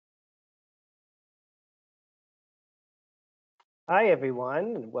Hi,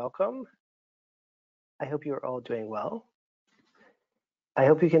 everyone, and welcome. I hope you are all doing well. I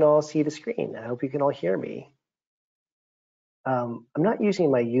hope you can all see the screen. I hope you can all hear me. I'm not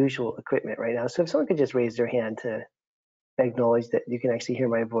using my usual equipment right now, so if someone could just raise their hand to acknowledge that you can actually hear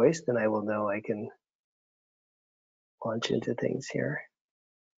my voice, then I will know I can launch into things here.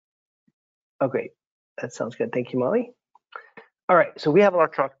 Oh, great. That sounds good. Thank you, Molly. All right, so we have a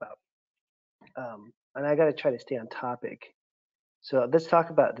lot to talk about, and I got to try to stay on topic. So let's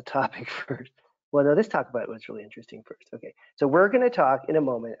talk about the topic first. Well, no, let's talk about what's really interesting first. Okay, so we're going to talk in a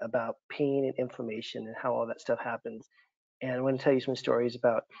moment about pain and inflammation and how all that stuff happens. And I want to tell you some stories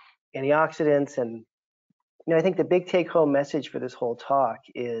about antioxidants. And I think the big take-home message for this whole talk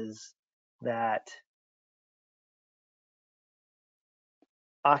is that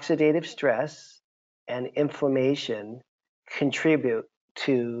oxidative stress and inflammation contribute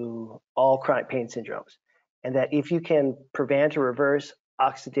to all chronic pain syndromes. And that if you can prevent or reverse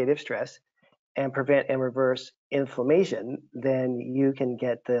oxidative stress and prevent and reverse inflammation, then you can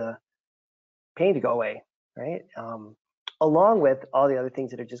get the pain to go away, right? Along with all the other things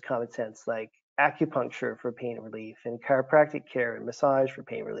that are just common sense, like acupuncture for pain relief and chiropractic care and massage for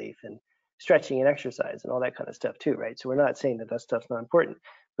pain relief and stretching and exercise and all that kind of stuff too, right? So we're not saying that that stuff's not important,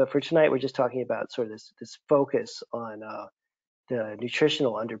 but for tonight we're just talking about sort of this focus on the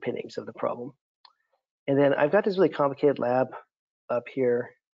nutritional underpinnings of the problem. And then I've got this really complicated lab up here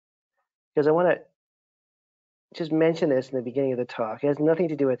because I want to just mention this in the beginning of the talk. It has nothing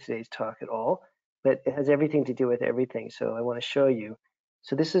to do with today's talk at all, but it has everything to do with everything. So I want to show you.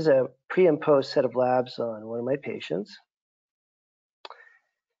 So this is a pre and post set of labs on one of my patients.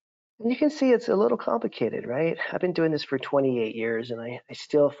 And you can see it's a little complicated, right? I've been doing this for 28 years and I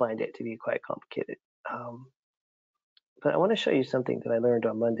still find it to be quite complicated. But I want to show you something that I learned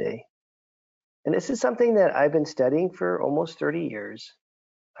on Monday. And this is something that I've been studying for almost 30 years.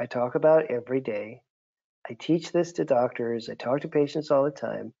 I talk about every day. I teach this to doctors. I talk to patients all the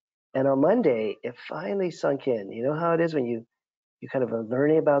time. And on Monday, it finally sunk in. You know how it is when you kind of are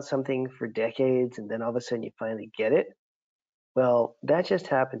learning about something for decades and then all of a sudden you finally get it? Well, that just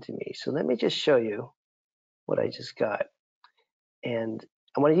happened to me. So let me just show you what I just got. And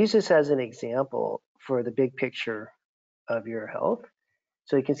I want to use this as an example for the big picture of your health.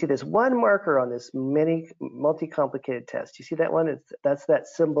 So you can see this one marker on this multi-complicated test. You see that one? That's that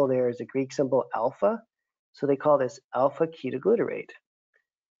symbol there is a Greek symbol alpha. So they call this alpha ketoglutarate.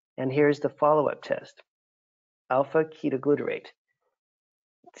 And here's the follow-up test, alpha ketoglutarate.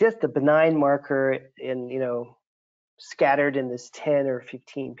 Just a benign marker scattered in this 10 or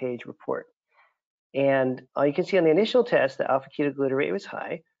 15 page report. And you can see on the initial test, the alpha ketoglutarate was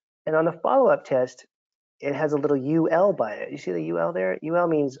high. And on the follow-up test, it has a little UL by it. You see the UL there? UL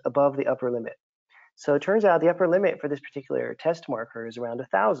means above the upper limit. So it turns out the upper limit for this particular test marker is around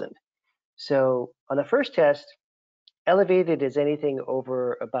 1,000. So on the first test, elevated is anything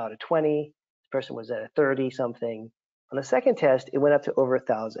over about a 20. This person was at a 30 something. On the second test, it went up to over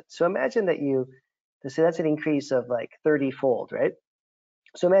 1,000. So imagine that that's an increase of like 30-fold, right?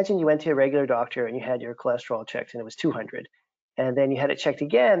 So imagine you went to a regular doctor and you had your cholesterol checked and it was 200. And then you had it checked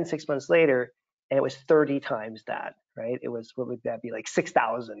again 6 months later and it was 30 times that, right? It was, what would that be, like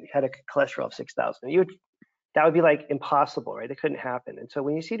 6,000. You had a cholesterol of 6,000. That would be like impossible, right? It couldn't happen. And so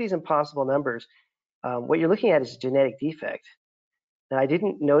when you see these impossible numbers, what you're looking at is a genetic defect. Now, I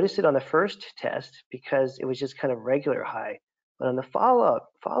didn't notice it on the first test because it was just kind of regular high. But on the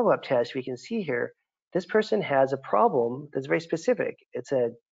follow-up test, we can see here, this person has a problem that's very specific. It's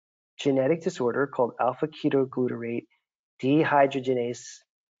a genetic disorder called alpha ketoglutarate dehydrogenase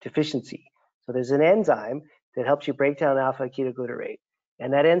deficiency. So there's an enzyme that helps you break down alpha ketoglutarate.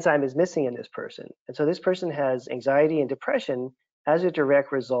 And that enzyme is missing in this person. And so this person has anxiety and depression as a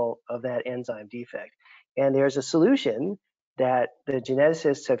direct result of that enzyme defect. And there's a solution that the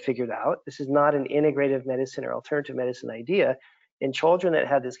geneticists have figured out. This is not an integrative medicine or alternative medicine idea. In children that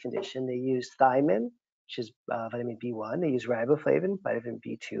have this condition, they use thiamine, which is vitamin B1. They use riboflavin, vitamin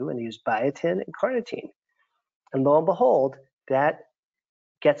B2, and they use biotin and carnitine. And lo and behold, that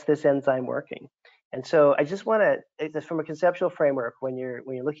gets this enzyme working. And so I just want to, from a conceptual framework, when you're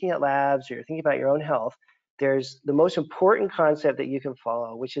looking at labs or you're thinking about your own health, there's the most important concept that you can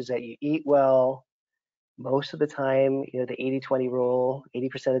follow, which is that you eat well most of the time, the 80-20 rule.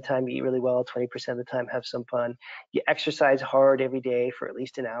 80% of the time you eat really well, 20% of the time have some fun. You exercise hard every day for at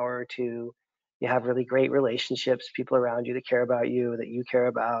least an hour or two. You have really great relationships, people around you that care about you, that you care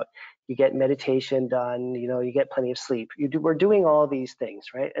about. You get meditation done, you get plenty of sleep. We're doing all these things,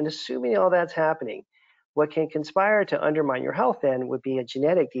 right? And assuming all that's happening, what can conspire to undermine your health then would be a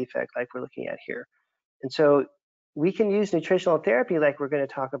genetic defect like we're looking at here. And so we can use nutritional therapy like we're going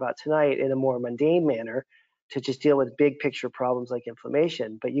to talk about tonight in a more mundane manner to just deal with big picture problems like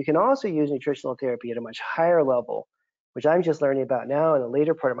inflammation. But you can also use nutritional therapy at a much higher level, which I'm just learning about now in the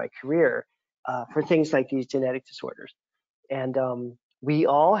later part of my career, for things like these genetic disorders. And we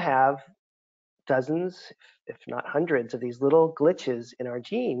all have dozens, if not hundreds, of these little glitches in our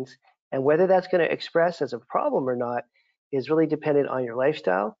genes. And whether that's going to express as a problem or not is really dependent on your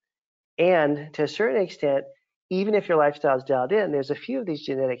lifestyle. And to a certain extent, even if your lifestyle is dialed in, there's a few of these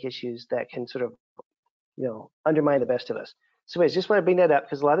genetic issues that can sort of, undermine the best of us. So I just want to bring that up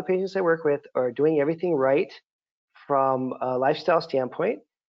because a lot of the patients I work with are doing everything right from a lifestyle standpoint,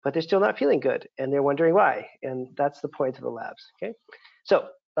 but they're still not feeling good and they're wondering why. And that's the point of the labs. Okay. So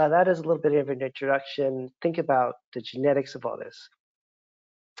that is a little bit of an introduction. Think about the genetics of all this.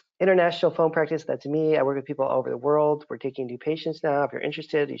 International Phone Practice, that's me. I work with people all over the world. We're taking new patients now. If you're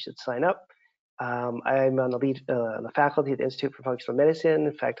interested, you should sign up. I'm on the faculty at the Institute for Functional Medicine.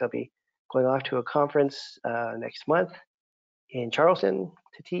 In fact, I'll be going off to a conference next month in Charleston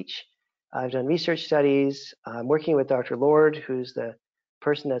to teach. I've done research studies. I'm working with Dr. Lord, who's the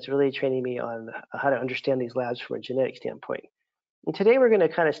person that's really training me on how to understand these labs from a genetic standpoint. And today we're going to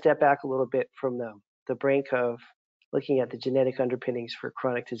kind of step back a little bit from the brink of looking at the genetic underpinnings for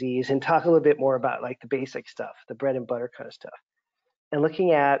chronic disease and talk a little bit more about like the basic stuff, the bread and butter kind of stuff, and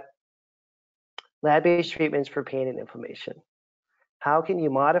looking at lab-based treatments for pain and inflammation. How can you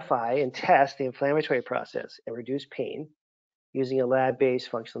modify and test the inflammatory process and reduce pain using a lab-based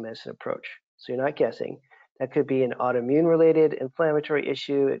functional medicine approach? So you're not guessing. That could be an autoimmune-related inflammatory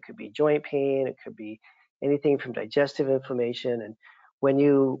issue. It could be joint pain. It could be anything from digestive inflammation. And when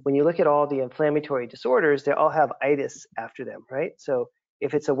you look at all the inflammatory disorders, they all have itis after them, right? So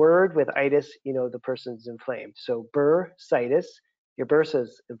if it's a word with itis, you know the person's inflamed. So bursitis, your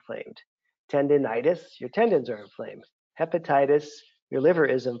bursa's inflamed. Tendinitis, your tendons are inflamed. Hepatitis, your liver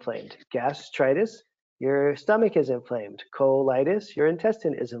is inflamed. Gastritis, your stomach is inflamed. Colitis, your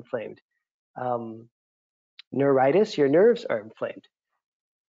intestine is inflamed. Neuritis, your nerves are inflamed.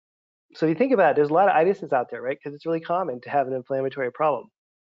 So if you think about it, there's a lot of itises out there, right? Because it's really common to have an inflammatory problem.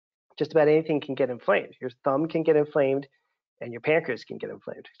 Just about anything can get inflamed. Your thumb can get inflamed and your pancreas can get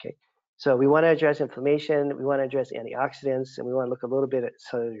inflamed, okay? So we want to address inflammation, we want to address antioxidants, and we want to look a little bit at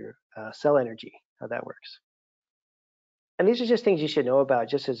cellular cell energy, how that works. And these are just things you should know about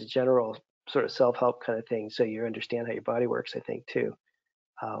just as a general sort of self-help kind of thing, so you understand how your body works, I think, too.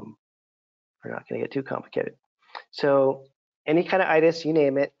 We're not going to get too complicated. So any kind of itis, you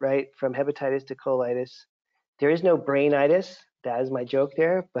name it, right, from hepatitis to colitis. There is no brainitis. That is my joke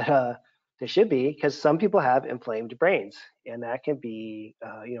there, but there should be, because some people have inflamed brains, and that can be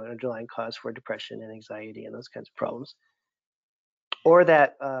an underlying cause for depression and anxiety and those kinds of problems. Or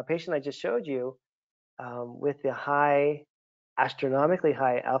that patient I just showed you with the astronomically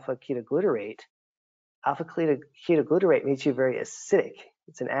high alpha ketoglutarate. Alpha ketoglutarate makes you very acidic.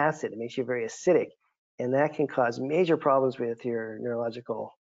 It's an acid. It makes you very acidic, and that can cause major problems with your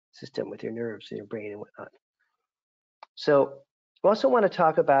neurological system, with your nerves and your brain and whatnot. So we also want to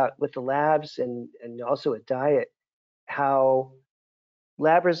talk about with the labs and also with diet, how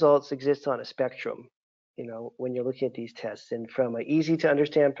lab results exist on a spectrum, when you're looking at these tests, and from an easy to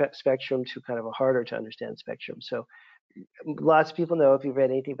understand spectrum to kind of a harder to understand spectrum. So lots of people know, if you've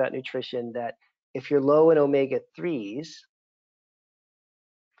read anything about nutrition, that if you're low in omega-3s,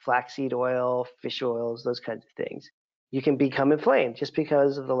 flaxseed oil, fish oils, those kinds of things, you can become inflamed just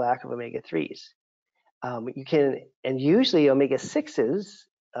because of the lack of omega-3s. And usually omega-6s,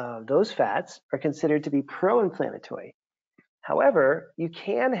 those fats, are considered to be pro-inflammatory. However, you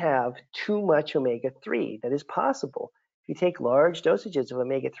can have too much omega-3. That is possible. If you take large dosages of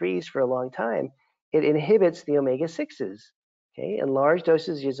omega-3s for a long time, it inhibits the omega-6s. Okay, and large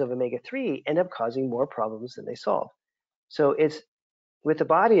dosages of omega-3 end up causing more problems than they solve. So it's with the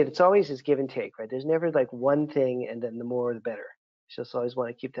body, it's always this give and take, right? There's never like one thing and then the more the better. You just always want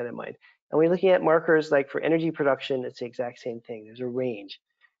to keep that in mind. And when you're looking at markers like for energy production, it's the exact same thing. There's a range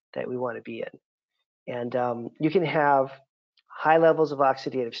that we want to be in. And you can have high levels of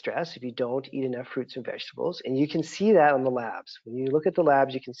oxidative stress if you don't eat enough fruits and vegetables. And you can see that on the labs. When you look at the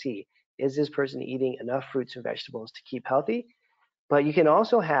labs, you can see, is this person eating enough fruits and vegetables to keep healthy? But you can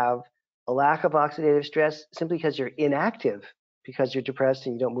also have a lack of oxidative stress simply because you're inactive, because you're depressed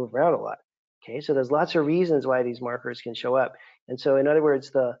and you don't move around a lot. Okay, so there's lots of reasons why these markers can show up. And so in other words,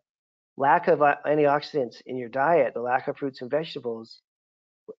 the lack of antioxidants in your diet, the lack of fruits and vegetables,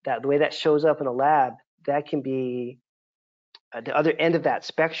 the way that shows up in a lab, that can be the other end of that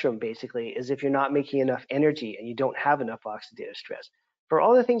spectrum, basically, is if you're not making enough energy and you don't have enough oxidative stress. For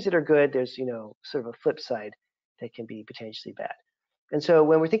all the things that are good, there's sort of a flip side that can be potentially bad. And so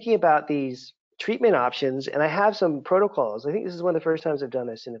when we're thinking about these treatment options, and I have some protocols, I think this is one of the first times I've done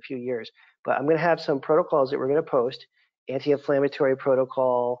this in a few years, but I'm going to have some protocols that we're going to post: anti-inflammatory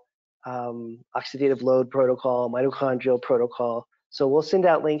protocol, oxidative load protocol, mitochondrial protocol. So we'll send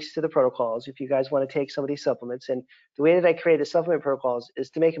out links to the protocols if you guys want to take some of these supplements. And the way that I create the supplement protocols is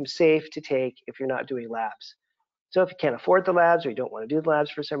to make them safe to take if you're not doing labs. So if you can't afford the labs or you don't want to do the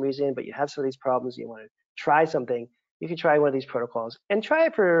labs for some reason, but you have some of these problems, you want to try something, you can try one of these protocols and try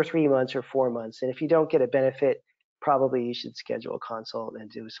it for 3 months or 4 months. And if you don't get a benefit, probably you should schedule a consult and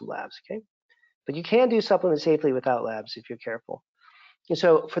do some labs, okay? But you can do supplements safely without labs if you're careful. And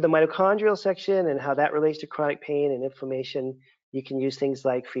so for the mitochondrial section and how that relates to chronic pain and inflammation, you can use things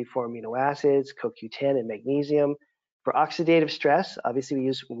like free-form amino acids, CoQ10 and magnesium. For oxidative stress, obviously we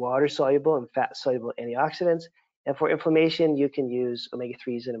use water-soluble and fat-soluble antioxidants. And for inflammation, you can use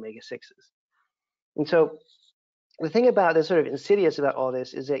omega-3s and omega-6s. And so the thing about this sort of insidious about all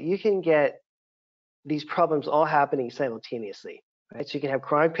this is that you can get these problems all happening simultaneously. Right? So you can have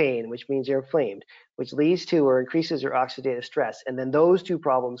chronic pain, which means you're inflamed, which leads to or increases your oxidative stress. And then those two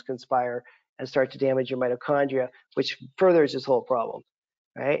problems conspire and start to damage your mitochondria, which furthers this whole problem.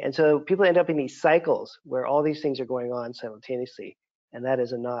 Right? And so people end up in these cycles where all these things are going on simultaneously. And that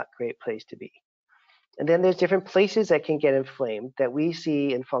is a not great place to be. And then there's different places that can get inflamed that we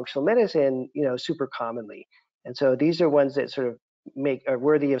see in functional medicine, super commonly. And so these are ones that sort of are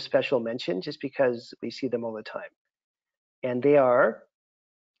worthy of special mention just because we see them all the time. And they are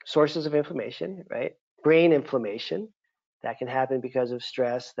sources of inflammation, right? Brain inflammation, that can happen because of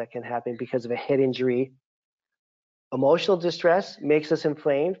stress, that can happen because of a head injury. Emotional distress makes us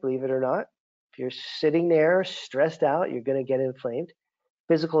inflamed, believe it or not. If you're sitting there stressed out, you're going to get inflamed.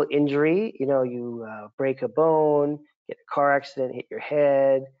 Physical injury, you break a bone, get a car accident, hit your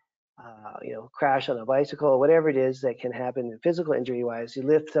head, crash on a bicycle, whatever it is that can happen physical injury-wise. You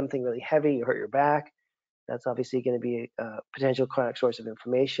lift something really heavy, you hurt your back. That's obviously going to be a potential chronic source of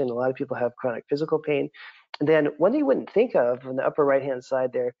inflammation. A lot of people have chronic physical pain. And then one you wouldn't think of on the upper right-hand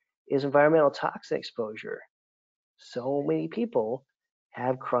side there is environmental toxin exposure. So many people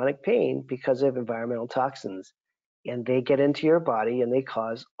have chronic pain because of environmental toxins. And they get into your body and they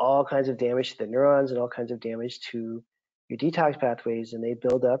cause all kinds of damage to the neurons and all kinds of damage to your detox pathways, and they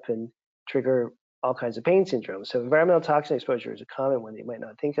build up and trigger all kinds of pain syndromes. So environmental toxin exposure is a common one that you might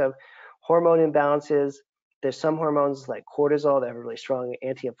not think of. Hormone imbalances. There's some hormones like cortisol that have a really strong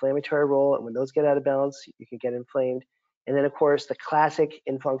anti-inflammatory role, and when those get out of balance, you can get inflamed. And then, of course, the classic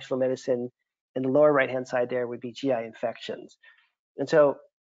in functional medicine in the lower right-hand side there would be GI infections. And so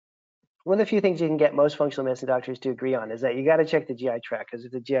one of the few things you can get most functional medicine doctors to agree on is that you got to check the GI tract, because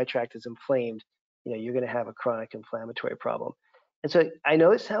if the GI tract is inflamed, you're going to have a chronic inflammatory problem. And so I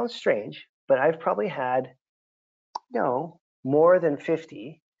know it sounds strange, but I've probably had, more than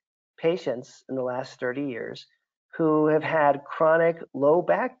 50 patients in the last 30 years who have had chronic low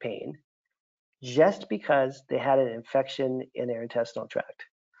back pain just because they had an infection in their intestinal tract.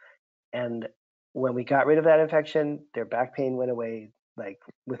 And when we got rid of that infection, their back pain went away like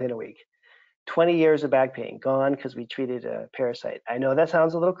within a week. 20 years of back pain gone because we treated a parasite. I know that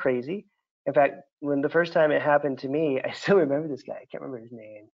sounds a little crazy. In fact, when the first time it happened to me, I still remember this guy. I can't remember his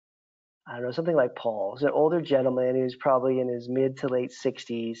name. I don't know, something like Paul. He's an older gentleman. He was probably in his mid to late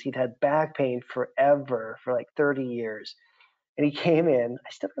 60s. He'd had back pain forever, for like 30 years. And he came in,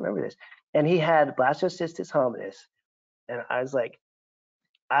 I still remember this, and he had blastocystis hominis. And I was like,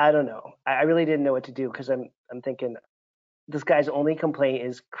 I don't know. I really didn't know what to do, because I'm thinking, this guy's only complaint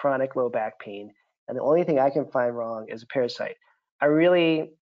is chronic low back pain, and the only thing I can find wrong is a parasite. I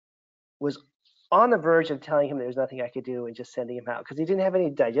really was on the verge of telling him there's nothing I could do and just sending him out, because he didn't have any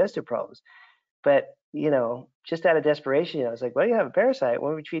digestive problems. But, just out of desperation, I was like, well, you have a parasite. Why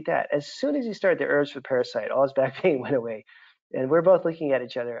don't we treat that? As soon as he started the herbs for the parasite, all his back pain went away. And we're both looking at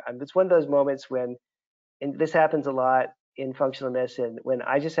each other. It's one of those moments when, and this happens a lot in functional medicine, when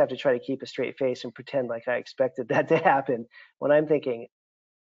I just have to try to keep a straight face and pretend like I expected that to happen, when I'm thinking,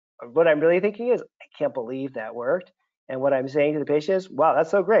 what I'm really thinking is, I can't believe that worked. And what I'm saying to the patient is, wow,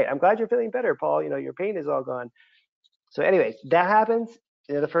 that's so great. I'm glad you're feeling better, Paul. Your pain is all gone. So anyway, that happens.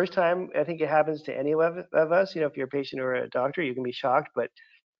 The first time I think it happens to any of us, if you're a patient or a doctor, you can be shocked, but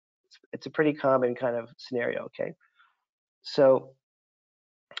it's a pretty common kind of scenario, okay? So,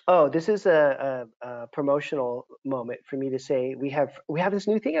 this is a promotional moment for me to say we have this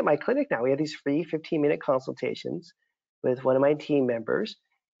new thing at my clinic now. We have these free 15-minute consultations with one of my team members,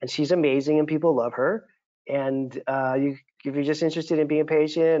 and she's amazing and people love her. And if you're just interested in being a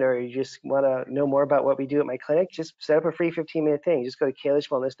patient, or you just want to know more about what we do at my clinic, just set up a free 15-minute thing. Just go to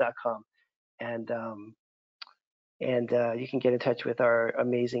kalishwellness.com, and And you can get in touch with our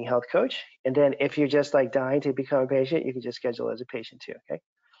amazing health coach. And then if you're just like dying to become a patient, you can just schedule as a patient too, okay?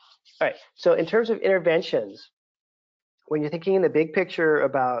 All right, so in terms of interventions, when you're thinking in the big picture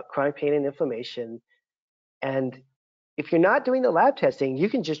about chronic pain and inflammation, and if you're not doing the lab testing, you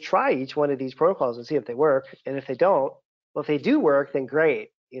can just try each one of these protocols and see if they work. And if they don't, well, if they do work, then great,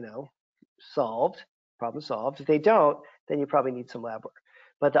 solved, problem solved. If they don't, then you probably need some lab work.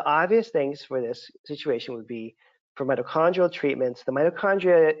 But the obvious things for this situation would be for mitochondrial treatments, the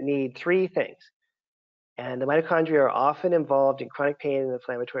mitochondria need three things. And the mitochondria are often involved in chronic pain and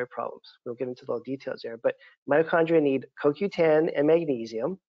inflammatory problems. We'll get into the details there. But mitochondria need CoQ10 and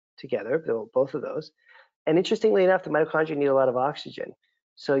magnesium together, both of those. And interestingly enough, the mitochondria need a lot of oxygen.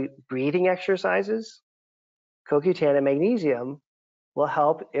 So breathing exercises, CoQ10 and magnesium will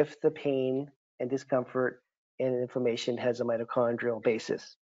help if the pain and discomfort and inflammation has a mitochondrial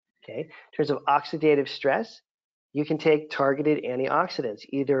basis. Okay. In terms of oxidative stress, you can take targeted antioxidants,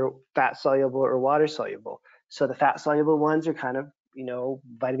 either fat soluble or water soluble. So the fat soluble ones are kind of,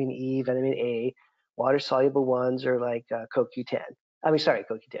 vitamin E, vitamin A. Water soluble ones are like CoQ10.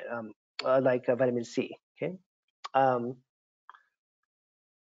 CoQ10, like vitamin C. Okay.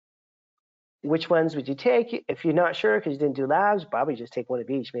 Which ones would you take? If you're not sure because you didn't do labs, probably just take one of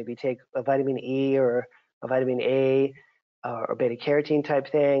each. Maybe take a vitamin E or a vitamin A or beta carotene type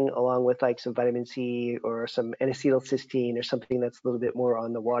thing, along with like some vitamin C or some N-acetylcysteine or something that's a little bit more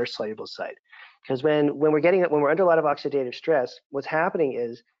on the water soluble side. Because when we're under a lot of oxidative stress, what's happening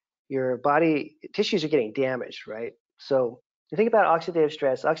is your body tissues are getting damaged, right? So you think about oxidative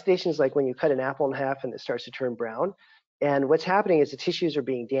stress. Oxidation is like when you cut an apple in half and it starts to turn brown. And what's happening is the tissues are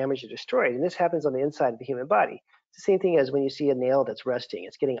being damaged or destroyed. And this happens on the inside of the human body. It's the same thing as when you see a nail that's rusting,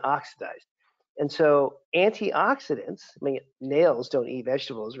 it's getting oxidized. And so antioxidants, nails don't eat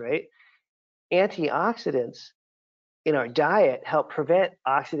vegetables, right? Antioxidants in our diet help prevent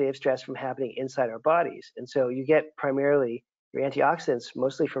oxidative stress from happening inside our bodies. And so you get primarily your antioxidants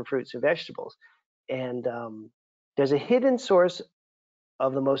mostly from fruits and vegetables. And there's a hidden source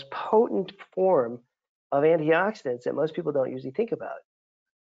of the most potent form of antioxidants that most people don't usually think about.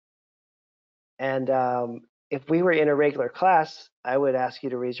 And if we were in a regular class, I would ask you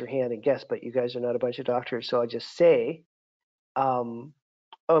to raise your hand and guess, but you guys are not a bunch of doctors, so I'll just say, oh,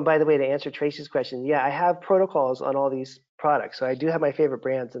 and by the way, to answer Tracy's question, yeah, I have protocols on all these products. So I do have my favorite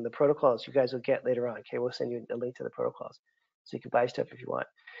brands and the protocols you guys will get later on. Okay, we'll send you a link to the protocols so you can buy stuff if you want.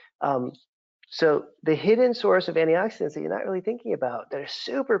 So the hidden source of antioxidants that you're not really thinking about that are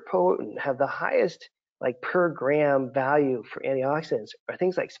super potent, have the highest like per gram value for antioxidants are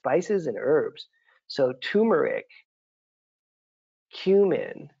things like spices and herbs. So turmeric,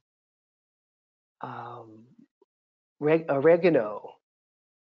 cumin, oregano,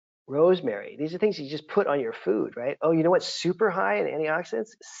 rosemary. These are things you just put on your food, right? Oh, you know what's super high in antioxidants?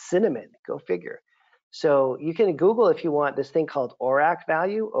 Cinnamon, go figure. So you can Google if you want this thing called ORAC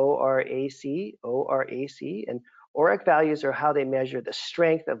value, O-R-A-C, O-R-A-C. And ORAC values are how they measure the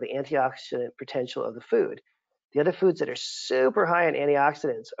strength of the antioxidant potential of the food. The other foods that are super high in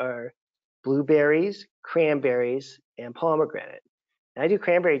antioxidants are blueberries, cranberries, and pomegranate. And I do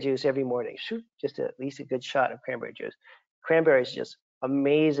cranberry juice every morning. Shoot, just at least a good shot of cranberry juice. Cranberry is just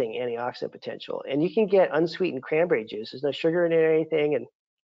amazing antioxidant potential. And you can get unsweetened cranberry juice. There's no sugar in it or anything. And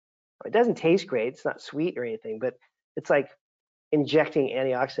it doesn't taste great. It's not sweet or anything, but it's like injecting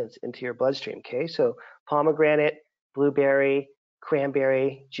antioxidants into your bloodstream. Okay, so pomegranate, blueberry,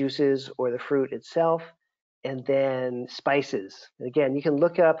 cranberry juices or the fruit itself, and then spices. And again, you can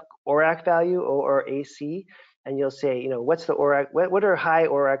look up ORAC value, O-R-A-C, and you'll say, what's the ORAC, what are high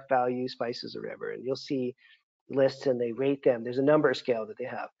ORAC value spices or whatever, and you'll see lists and they rate them. There's a number scale that they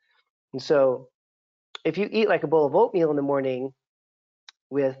have. And so if you eat like a bowl of oatmeal in the morning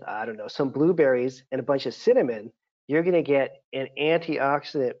with, I don't know, some blueberries and a bunch of cinnamon, you're going to get an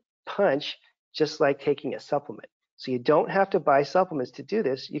antioxidant punch just like taking a supplement. So you don't have to buy supplements to do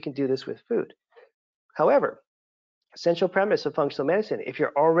this. You can do this with food. However, essential premise of functional medicine, if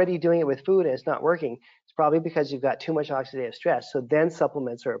you're already doing it with food and it's not working, it's probably because you've got too much oxidative stress. So then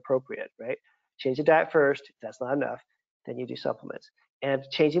supplements are appropriate, right? Change the diet first. If that's not enough, then you do supplements. And if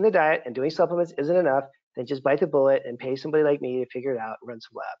changing the diet and doing supplements isn't enough, then just bite the bullet and pay somebody like me to figure it out and run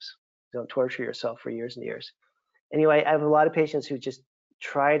some labs. Don't torture yourself for years and years. Anyway, I have a lot of patients who just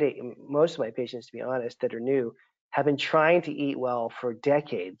try to, most of my patients, to be honest, that are new, have been trying to eat well for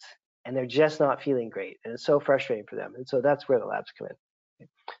decades, and they're just not feeling great. And it's so frustrating for them. And so that's where the labs come in.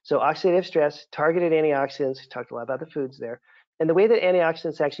 So oxidative stress, targeted antioxidants, we talked a lot about the foods there. And the way that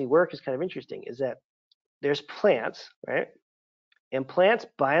antioxidants actually work is kind of interesting, is that there's plants, right? And plants,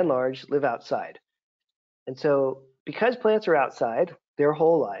 by and large, live outside. And so because plants are outside their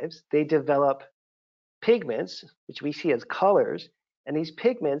whole lives, they develop pigments, which we see as colors, and these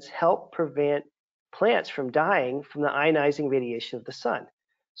pigments help prevent plants from dying from the ionizing radiation of the sun.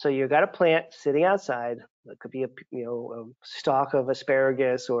 So you've got a plant sitting outside. It could be a stalk of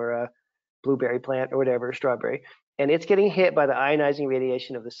asparagus or a blueberry plant or whatever, strawberry, and it's getting hit by the ionizing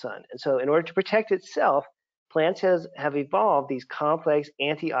radiation of the sun. And so in order to protect itself, plants have evolved these complex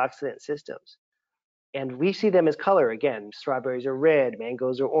antioxidant systems. And we see them as color again. Strawberries are red,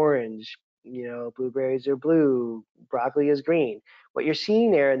 mangoes are orange, blueberries are blue, broccoli is green. What you're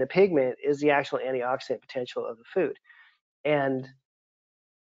seeing there in the pigment is the actual antioxidant potential of the food. And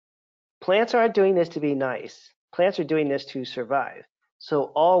plants aren't doing this to be nice. Plants are doing this to survive.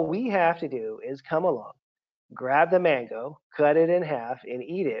 So all we have to do is come along, grab the mango, cut it in half, and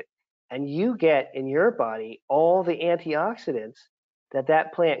eat it. And you get in your body all the antioxidants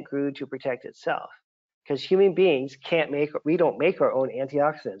that plant grew to protect itself. Because human beings we don't make our own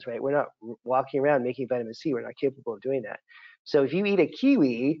antioxidants, right? We're not walking around making vitamin C. We're not capable of doing that. So if you eat a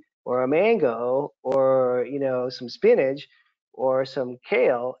kiwi or a mango or, some spinach or some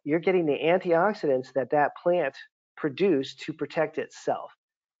kale, you're getting the antioxidants that plant produced to protect itself.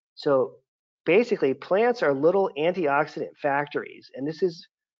 So basically, plants are little antioxidant factories, and this is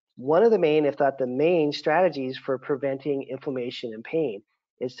one of the main, if not the main, strategies for preventing inflammation and pain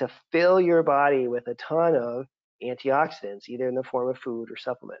is to fill your body with a ton of antioxidants, either in the form of food or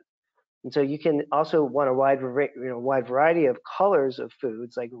supplement. And so you can also want a wide variety of colors of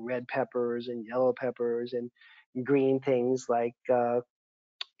foods like red peppers and yellow peppers and green things like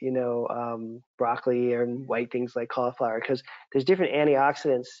broccoli and white things like cauliflower, because there's different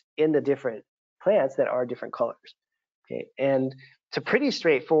antioxidants in the different plants that are different colors. Okay, and it's a pretty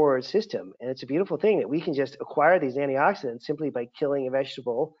straightforward system, and it's a beautiful thing that we can just acquire these antioxidants simply by killing a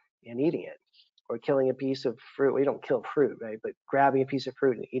vegetable and eating it, or killing a piece of fruit. We don't kill fruit, right? But grabbing a piece of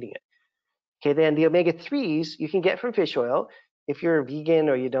fruit and eating it. Okay, then the omega-3s you can get from fish oil. If you're a vegan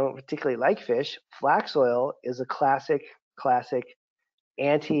or you don't particularly like fish, flax oil is a classic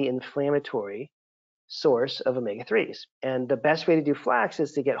anti-inflammatory source of omega-3s. And the best way to do flax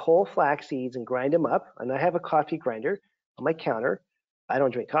is to get whole flax seeds and grind them up. And I have a coffee grinder on my counter. I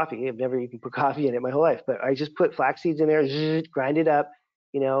don't drink coffee. I've never even put coffee in it my whole life, but I just put flax seeds in there, grind it up,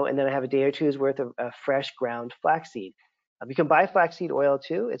 and then I have a day or two's worth of fresh ground flaxseed. You can buy flaxseed oil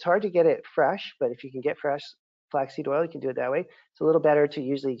too. It's hard to get it fresh, but if you can get fresh flaxseed oil, you can do it that way. It's a little better to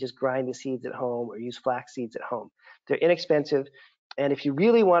usually just grind the seeds at home or use flax seeds at home. They're inexpensive. And if you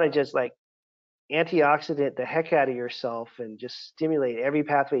really want to just like antioxidant the heck out of yourself and just stimulate every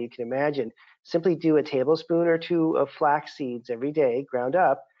pathway you can imagine, simply do a tablespoon or two of flax seeds every day, ground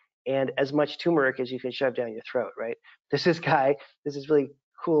up, and as much turmeric as you can shove down your throat, right? This is really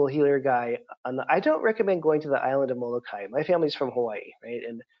cool healer guy. I don't recommend going to the island of Molokai. My family's from Hawaii, right?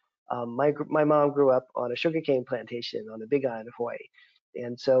 And my mom grew up on a sugarcane plantation on the Big Island of Hawaii.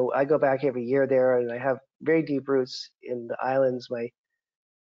 And so I go back every year there, and I have very deep roots in the islands. My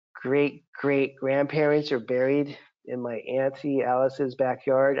great grandparents are buried in my auntie Alice's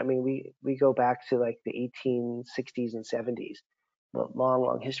backyard. I mean, we go back to like the 1860s and 70s.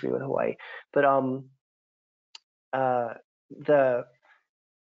 Long history with Hawaii. But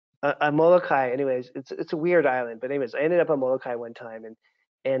Molokai, anyways, it's a weird island. But anyways, I ended up on Molokai one time,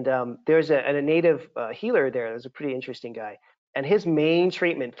 and there's a native healer there. There's a pretty interesting guy, and his main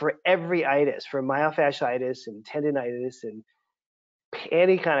treatment for every itis, for myofasciitis and tendinitis and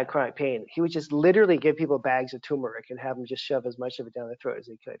any kind of chronic pain, he would just literally give people bags of turmeric and have them just shove as much of it down their throat as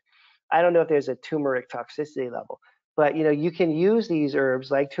they could. I don't know if there's a turmeric toxicity level, but you can use these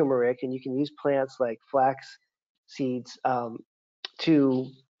herbs like turmeric, and you can use plants like flax seeds to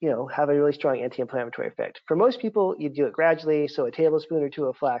have a really strong anti-inflammatory effect. For most people, you do it gradually, so a tablespoon or two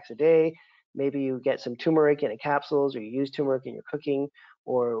of flax a day. Maybe you get some turmeric in capsules, or you use turmeric in your cooking.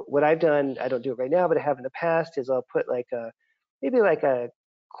 Or what I've done, I don't do it right now, but I have in the past, is I'll put maybe like a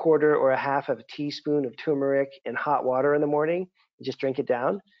quarter or a half of a teaspoon of turmeric in hot water in the morning and just drink it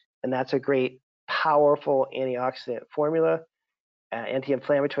down. And that's a great, powerful antioxidant formula,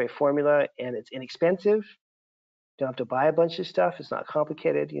 anti-inflammatory formula, and it's inexpensive. You don't have to buy a bunch of stuff. It's not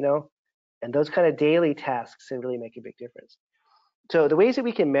complicated, and those kind of daily tasks can really make a big difference. So the ways that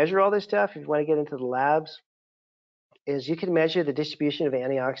we can measure all this stuff, if you want to get into the labs, is you can measure the distribution of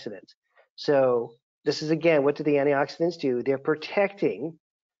antioxidants. So this is, again, what do the antioxidants do? They're protecting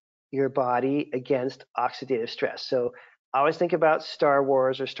your body against oxidative stress. So I always think about Star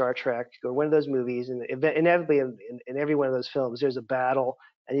Wars or Star Trek or one of those movies, and inevitably in every one of those films, there's a battle,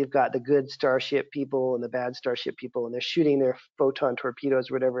 and you've got the good starship people and the bad starship people, and they're shooting their photon torpedoes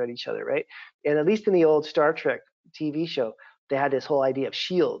or whatever at each other, right? And at least in the old Star Trek TV show, they had this whole idea of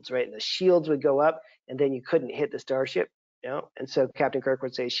shields, right? And the shields would go up, and then you couldn't hit the starship, you know. And so Captain Kirk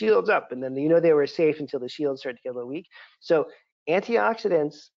would say, "Shields up," and then they were safe until the shields started to get a little weak. So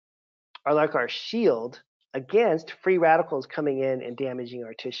antioxidants are like our shield against free radicals coming in and damaging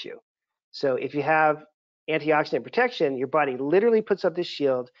our tissue. So if you have antioxidant protection, your body literally puts up this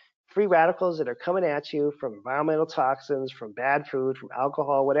shield. Free radicals that are coming at you from environmental toxins, from bad food, from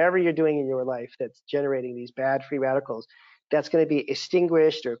alcohol, whatever you're doing in your life that's generating these bad free radicals, that's going to be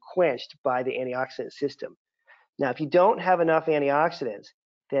extinguished or quenched by the antioxidant system. Now, if you don't have enough antioxidants,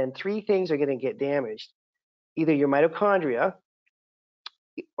 then three things are going to get damaged. Either your mitochondria,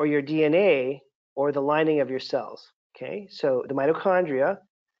 or your DNA, or the lining of your cells. Okay, so the mitochondria,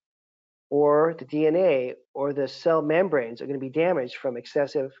 or the DNA, or the cell membranes are going to be damaged from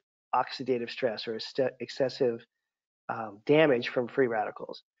excessive oxidative stress or excessive damage from free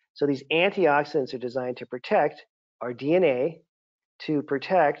radicals. So these antioxidants are designed to protect our DNA, to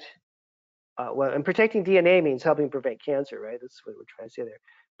protect, and protecting DNA means helping prevent cancer, right? That's what we're trying to say there.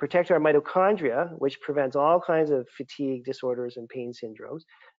 Protect our mitochondria, which prevents all kinds of fatigue disorders and pain syndromes,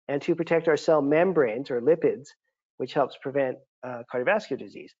 and to protect our cell membranes or lipids, which helps prevent cardiovascular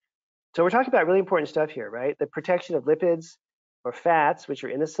disease. So we're talking about really important stuff here, right? The protection of lipids or fats, which are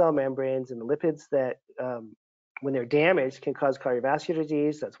in the cell membranes, and the lipids that, when they're damaged, can cause cardiovascular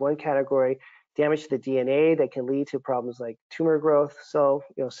disease. That's one category. Damage to the DNA that can lead to problems like tumor growth, cell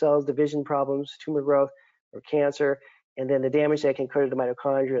division problems, tumor growth, or cancer. And then the damage that can occur to the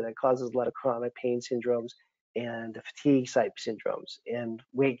mitochondria that causes a lot of chronic pain syndromes and fatigue type syndromes and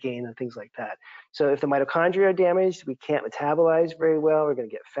weight gain and things like that. So if the mitochondria are damaged, we can't metabolize very well. We're going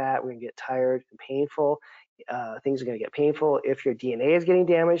to get fat. We're going to get tired and painful. Things are going to get painful. If your DNA is getting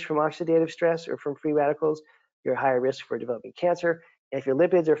damaged from oxidative stress or from free radicals, you're at higher risk for developing cancer. And if your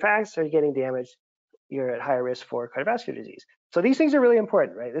lipids or fats are getting damaged, you're at higher risk for cardiovascular disease. So these things are really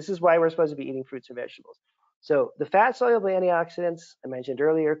important, right? This is why we're supposed to be eating fruits and vegetables. So the fat-soluble antioxidants I mentioned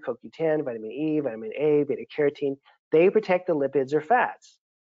earlier, CoQ10, vitamin E, vitamin A, beta-carotene, they protect the lipids or fats.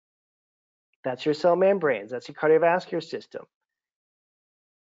 That's your cell membranes. That's your cardiovascular system.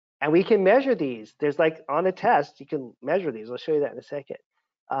 And we can measure these. There's like on the test, you can measure these. I'll show you that in a second.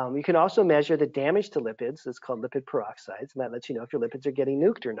 You can also measure the damage to lipids. It's called lipid peroxides, and that lets you know if your lipids are getting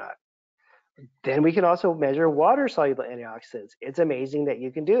nuked or not. Then we can also measure water-soluble antioxidants. It's amazing that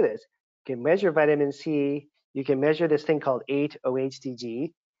you can do this. You can measure vitamin C. You can measure this thing called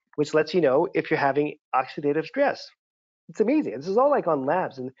 8-OHDG, which lets you know if you're having oxidative stress. It's amazing. This is all like on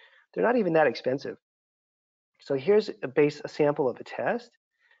labs, and they're not even that expensive. So here's a sample of a test.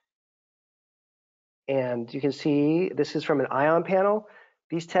 And you can see this is from an ion panel.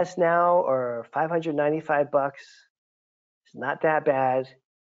 These tests now are $595. It's not that bad.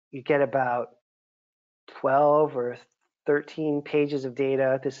 You get about 12 or 13 pages of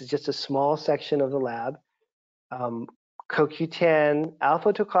data. This is just a small section of the lab. CoQ10,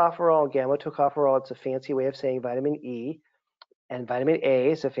 alpha tocopherol, gamma tocopherol, it's a fancy way of saying vitamin E. And vitamin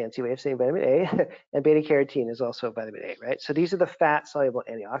A is a fancy way of saying vitamin A. And beta carotene is also vitamin A, right? So these are the fat-soluble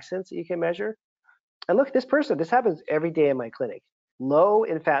antioxidants that you can measure. And look, this happens every day in my clinic. Low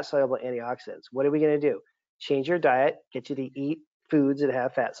in fat-soluble antioxidants. What are we going to do? Change your diet, get you to eat foods that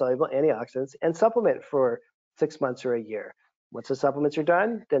have fat-soluble antioxidants, and supplement for 6 months or a year. Once the supplements are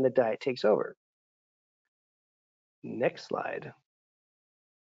done, then the diet takes over. Next slide.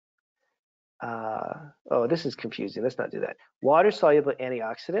 Oh, this is confusing. Let's not do that. Water-soluble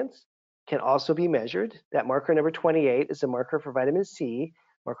antioxidants can also be measured. That marker number 28 is a marker for vitamin C.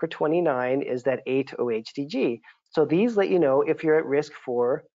 Marker 29 is that 8-OHDG. So these let you know if you're at risk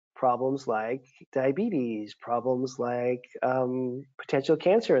for problems like diabetes, problems like potential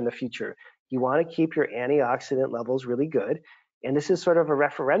cancer in the future. You want to keep your antioxidant levels really good. And this is sort of a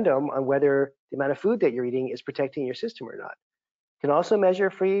referendum on whether the amount of food that you're eating is protecting your system or not. You can also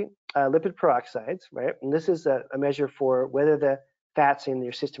measure free lipid peroxides, right? And this is a measure for whether the fats in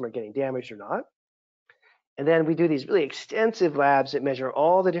your system are getting damaged or not. And then we do these really extensive labs that measure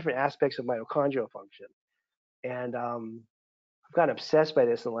all the different aspects of mitochondrial function. And I've gotten obsessed by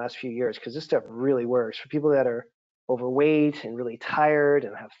this in the last few years because this stuff really works for people that are overweight and really tired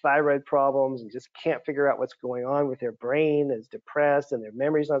and have thyroid problems and just can't figure out what's going on with their brain, is depressed and their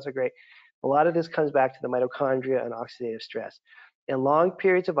memory's not so great. A lot of this comes back to the mitochondria and oxidative stress. And long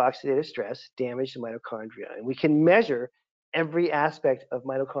periods of oxidative stress damage the mitochondria. And we can measure every aspect of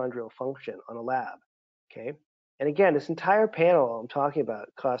mitochondrial function on a lab, okay? And again, this entire panel I'm talking about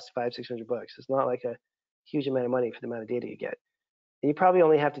costs $500-600. It's not like a huge amount of money for the amount of data you get. And you probably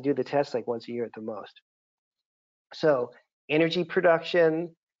only have to do the test like once a year at the most. So energy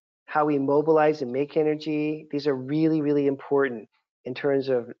production, how we mobilize and make energy. These are really, really important in terms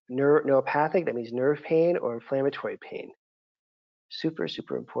of neuropathic, that means nerve pain, or inflammatory pain. Super,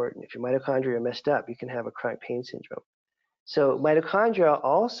 super important. If your mitochondria are messed up, you can have a chronic pain syndrome. So mitochondria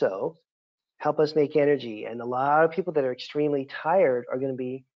also help us make energy. And a lot of people that are extremely tired are going to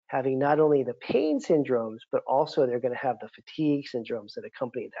be having not only the pain syndromes, but also they're going to have the fatigue syndromes that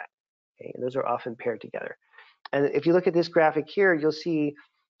accompany that. Okay? And those are often paired together. And if you look at this graphic here, you'll see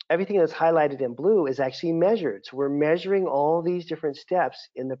everything that's highlighted in blue is actually measured. So we're measuring all these different steps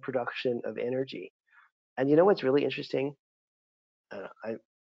in the production of energy. And you know what's really interesting?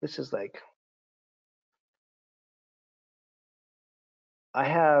 This is like,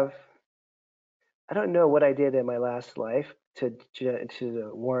 I don't know what I did in my last life to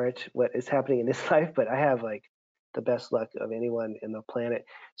warrant what is happening in this life, but I have like the best luck of anyone in the planet.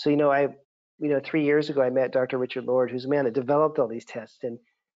 So, 3 years ago, I met Dr. Richard Lord, who's a man that developed all these tests. And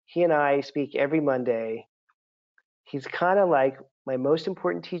he and I speak every Monday. He's kind of like my most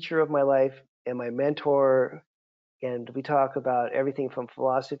important teacher of my life and my mentor. And we talk about everything from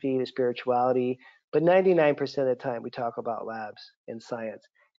philosophy to spirituality, but 99% of the time we talk about labs and science.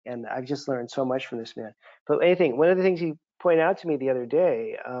 And I've just learned so much from this man. But one of the things he pointed out to me the other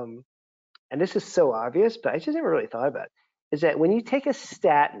day, and this is so obvious, but I just never really thought about it, is that when you take a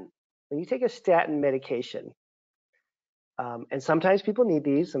statin medication, and sometimes people need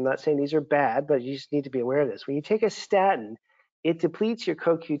these. I'm not saying these are bad, but you just need to be aware of this. When you take a statin, it depletes your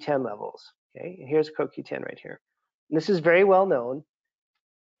CoQ10 levels. Okay, and here's CoQ10 right here. And this is very well known.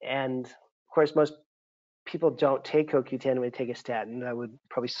 And of course, most people don't take CoQ10 when they take a statin. That would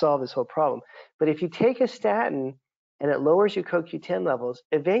probably solve this whole problem. But if you take a statin and it lowers your CoQ10 levels,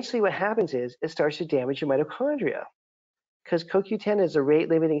 eventually what happens is it starts to damage your mitochondria, because CoQ10 is a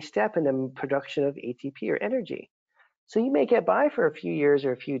rate-limiting step in the production of ATP, or energy. So you may get by for a few years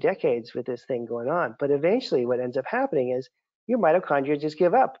or a few decades with this thing going on, but eventually what ends up happening is your mitochondria just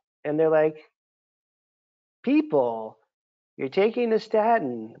give up. And they're like, people, you're taking the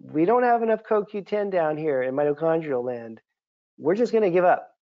statin. We don't have enough CoQ10 down here in mitochondrial land. We're just going to give up.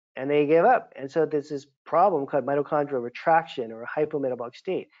 And they give up. And so there's this problem called mitochondrial retraction, or a hypometabolic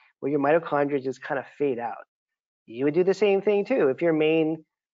state, where your mitochondria just kind of fade out. You would do the same thing too. If your main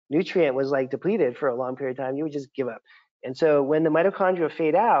nutrient was like depleted for a long period of time, you would just give up. And so when the mitochondria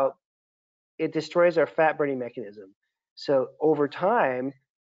fade out, it destroys our fat burning mechanism. So over time,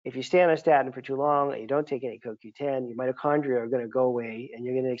 if you stay on a statin for too long and you don't take any CoQ10, your mitochondria are going to go away, and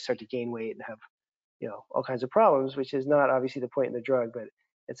you're going to start to gain weight and have, all kinds of problems, which is not obviously the point in the drug, but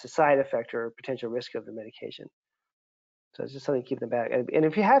it's a side effect or potential risk of the medication. So it's just something to keep in the back. And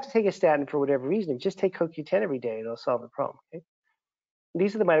if you have to take a statin for whatever reason, just take CoQ10 every day and it'll solve the problem. Okay?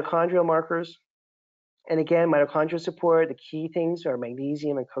 These are the mitochondrial markers. And again, mitochondrial support, the key things are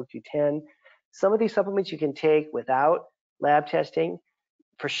magnesium and CoQ10. Some of these supplements you can take without lab testing.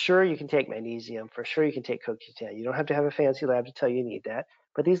 For sure you can take magnesium. For sure you can take CoQ10. You don't have to have a fancy lab to tell you need that.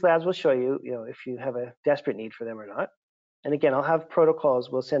 But these labs will show you, if you have a desperate need for them or not. And again, I'll have protocols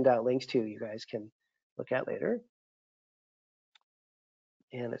we'll send out links to you guys can look at later.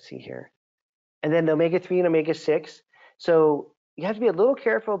 And let's see here. And then the omega-3 and omega-6. So you have to be a little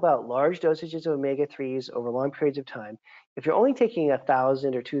careful about large dosages of omega-3s over long periods of time. If you're only taking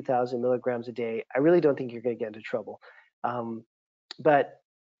 1,000 or 2,000 milligrams a day, I really don't think you're going to get into trouble. But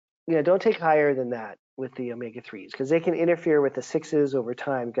don't take higher than that with the omega-3s, because they can interfere with the 6s over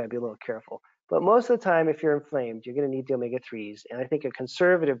time. You've got to be a little careful. But most of the time, if you're inflamed, you're going to need the omega-3s. And I think a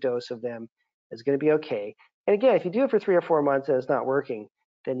conservative dose of them is going to be okay. And again, if you do it for 3 or 4 months and it's not working,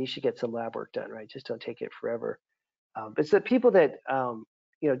 then you should get some lab work done, right? Just don't take it forever. But it's the people that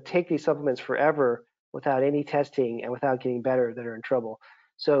take these supplements forever without any testing and without getting better that are in trouble.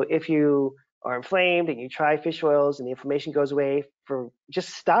 So if you are inflamed and you try fish oils and the inflammation goes away, just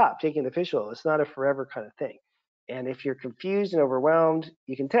stop taking the fish oil. It's not a forever kind of thing. And if you're confused and overwhelmed,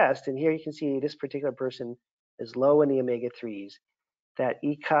 you can test. And here you can see this particular person is low in the omega-3s. That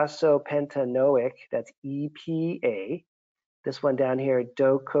eicosapentaenoic, that's EPA. This one down here,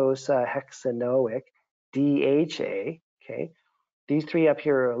 docosahexaenoic, DHA, okay? These 3 up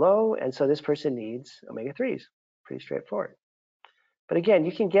here are low, and so this person needs omega-3s. Pretty straightforward. But again,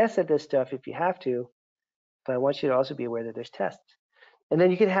 you can guess at this stuff if you have to, but I want you to also be aware that there's tests. And then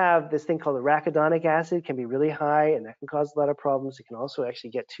you can have this thing called arachidonic acid, can be really high, and that can cause a lot of problems. It can also actually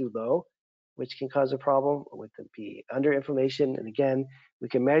get too low, which can cause a problem with the under inflammation. And again, we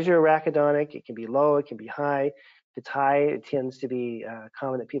can measure arachidonic. It can be low, it can be high. If it's high, it tends to be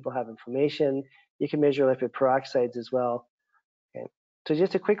common that people have inflammation. You can measure lipid peroxides as well. Okay. So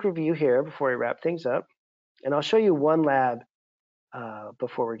just a quick review here before we wrap things up. And I'll show you one lab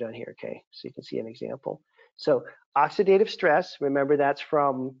before we're done here, okay? So you can see an example. So oxidative stress, remember that's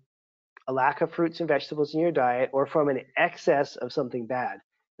from a lack of fruits and vegetables in your diet or from an excess of something bad.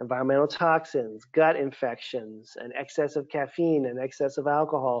 Environmental toxins, gut infections, an excess of caffeine, an excess of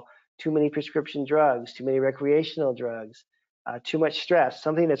alcohol, too many prescription drugs, too many recreational drugs, too much stress,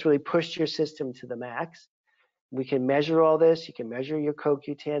 something that's really pushed your system to the max. We can measure all this. You can measure your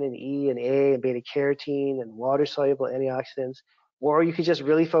CoQ10 and E and A and beta carotene and water soluble antioxidants, or you could just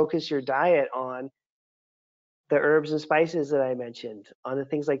really focus your diet on the herbs and spices that I mentioned, on the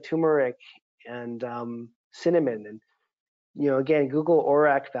things like turmeric and cinnamon. And, again, Google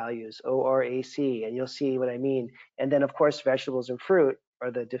ORAC values, ORAC, and you'll see what I mean. And then, of course, vegetables and fruit are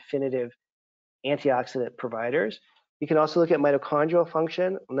the definitive antioxidant providers. You can also look at mitochondrial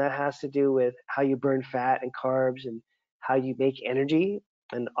function, and that has to do with how you burn fat and carbs and how you make energy.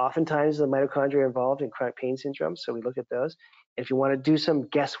 And oftentimes the mitochondria are involved in chronic pain syndrome, so we look at those. If you want to do some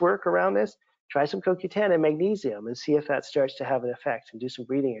guesswork around this, try some CoQ10 and magnesium and see if that starts to have an effect, and do some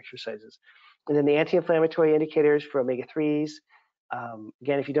breathing exercises. And then the anti-inflammatory indicators for omega-3s.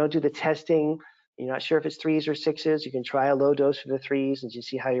 Again, if you don't do the testing, you're not sure if it's 3s or 6s, you can try a low dose for the 3s and just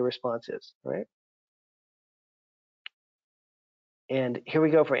see how your response is, right? And here we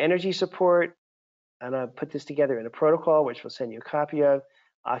go for energy support. I'm going to put this together in a protocol, which we'll send you a copy of.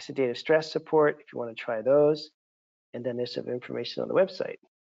 Oxidative stress support, if you want to try those. And then there's some information on the website.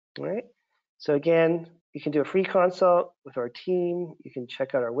 All right. So again, you can do a free consult with our team. You can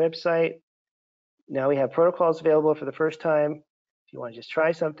check out our website. Now we have protocols available for the first time. If you want to just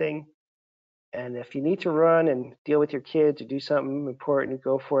try something. And if you need to run and deal with your kids or do something important,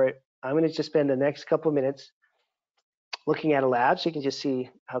 go for it. I'm going to just spend the next couple of minutes looking at a lab so you can just see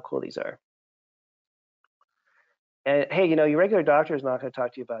how cool these are. And hey, your regular doctor is not going to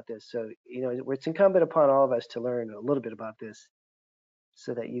talk to you about this. So, it's incumbent upon all of us to learn a little bit about this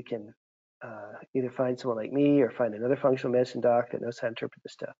so that you can either find someone like me or find another functional medicine doc that knows how to interpret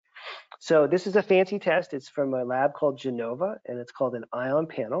this stuff. So this is a fancy test. It's from a lab called Genova, and it's called an ion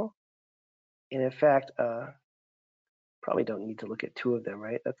panel. And in fact, probably don't need to look at two of them,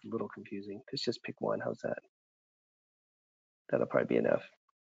 right? That's a little confusing. Let's just pick one. How's that? That'll probably be enough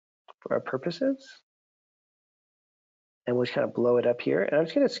for our purposes. And we'll just kind of blow it up here. And I'm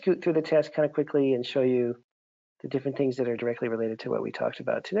just going to scoot through the test kind of quickly and show you the different things that are directly related to what we talked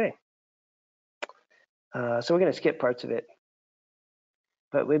about today. So we're going to skip parts of it.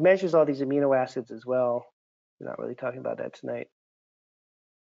 But it measures all these amino acids as well. We're not really talking about that tonight.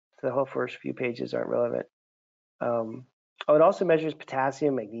 So the whole first few pages aren't relevant. It also measures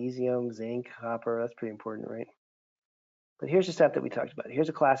potassium, magnesium, zinc, copper. That's pretty important, right? But here's the stuff that we talked about. Here's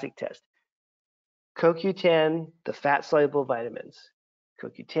a classic test. CoQ10, the fat-soluble vitamins.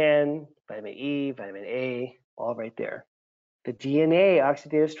 CoQ10, vitamin E, vitamin A, all right there. The DNA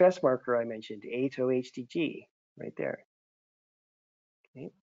oxidative stress marker I mentioned, ATOHDG, right there. Okay.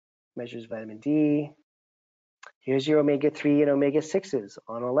 Measures vitamin D. Here's your omega-3 and omega-6s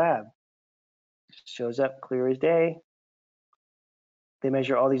on a lab. Shows up clear as day. They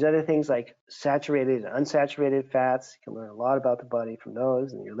measure all these other things like saturated and unsaturated fats. You can learn a lot about the body from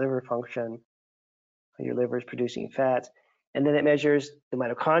those and your liver function, how your liver is producing fats. And then it measures the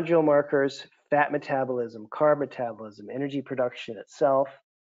mitochondrial markers, fat metabolism, carb metabolism, energy production itself.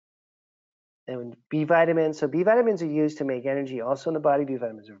 And B vitamins. So B vitamins are used to make energy also in the body. B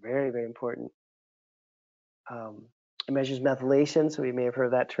vitamins are very, very important. It measures methylation, so we may have heard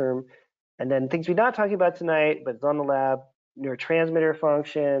of that term. And then things we're not talking about tonight, but it's on the lab, neurotransmitter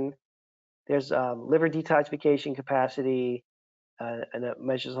function. There's liver detoxification capacity, and it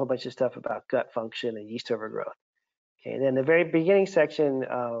measures a whole bunch of stuff about gut function and yeast overgrowth. Okay, and then the very beginning section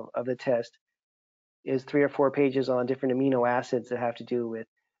of the test is 3 or 4 pages on different amino acids that have to do with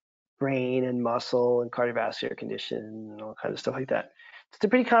brain and muscle and cardiovascular condition and all kinds of stuff like that. It's a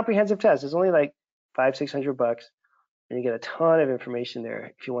pretty comprehensive test. It's only like $500-600, and you get a ton of information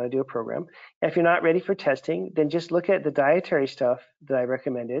there if you want to do a program. And if you're not ready for testing, then just look at the dietary stuff that I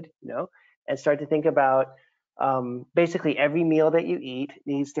recommended, and start to think about basically every meal that you eat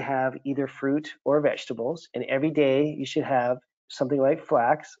needs to have either fruit or vegetables, and every day you should have something like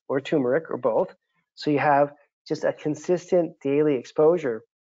flax or turmeric or both. So you have just a consistent daily exposure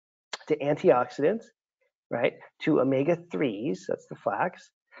to antioxidants, right? To omega-3s, that's the flax,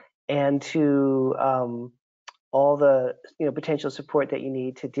 and to all the potential support that you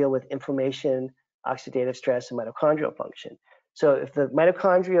need to deal with inflammation, oxidative stress, and mitochondrial function. So if the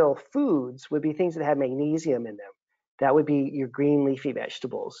mitochondrial foods would be things that have magnesium in them, that would be your green leafy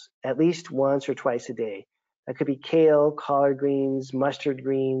vegetables, at least once or twice a day. That could be kale, collard greens, mustard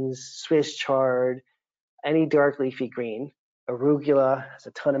greens, Swiss chard, any dark leafy green, arugula has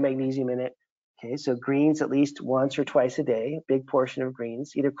a ton of magnesium in it. Okay, so greens at least once or twice a day, big portion of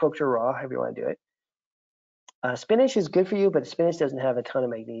greens, either cooked or raw, however you want to do it. Spinach is good for you, but spinach doesn't have a ton of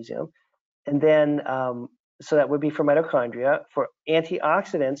magnesium. And then, so that would be for mitochondria. For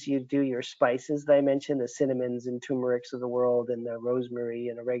antioxidants, you do your spices that I mentioned, the cinnamons and turmerics of the world, and the rosemary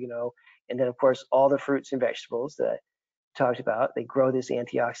and oregano. And then, of course, all the fruits and vegetables that I talked about. They grow this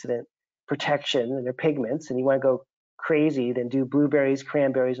antioxidant protection and their pigments. And you want to go crazy, then do blueberries,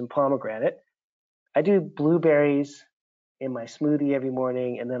 cranberries, and pomegranate. I do blueberries in my smoothie every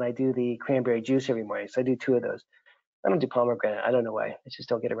morning, and then I do the cranberry juice every morning. So I do 2 of those. I don't do pomegranate. I don't know why. I just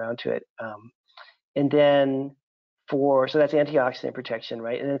don't get around to it. And then so that's antioxidant protection,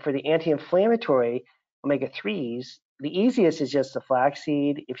 right? And then for the anti-inflammatory omega-3s, the easiest is just the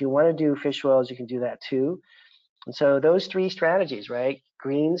flaxseed. If you want to do fish oils, you can do that too. And so those 3 strategies, right?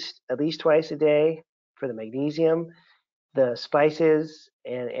 Greens at least twice a day for the magnesium, the spices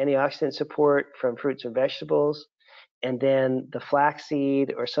and antioxidant support from fruits and vegetables, and then the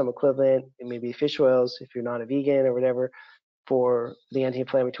flaxseed or some equivalent, maybe fish oils if you're not a vegan or whatever, for the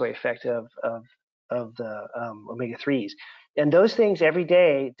anti-inflammatory effect of the omega-3s. And those things every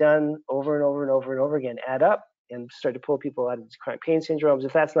day done over and over and over and over again add up and start to pull people out of these chronic pain syndromes.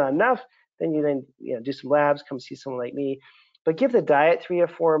 If that's not enough, then you do some labs, come see someone like me. But give the diet 3 or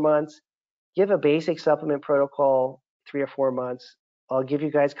 4 months. Give a basic supplement protocol 3 or 4 months. I'll give you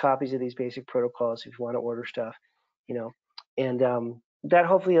guys copies of these basic protocols if you want to order stuff, and that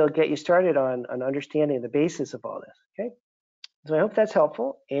hopefully will get you started on understanding the basis of all this. Okay. So I hope that's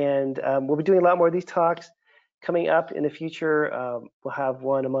helpful, and we'll be doing a lot more of these talks coming up in the future. We'll have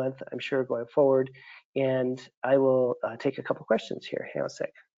one a month, I'm sure, going forward, and I will take a couple questions here. Hang on a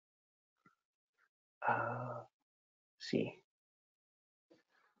sec. See.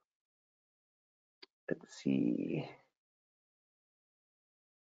 Let's see.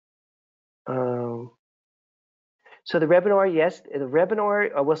 So the webinar, yes, the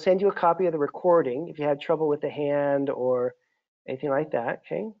webinar, we'll send you a copy of the recording if you had trouble with the hand or anything like that,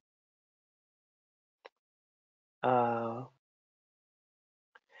 okay?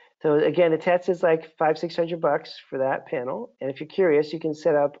 So again, the test is like $500-600 for that panel. And if you're curious, you can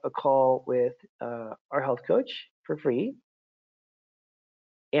set up a call with our health coach for free.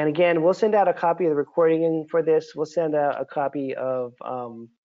 And again, we'll send out a copy of the recording, and for this, we'll send out a copy of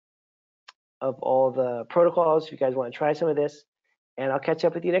all the protocols if you guys want to try some of this. And I'll catch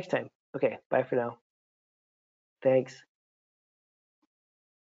up with you next time. Okay, bye for now. Thanks.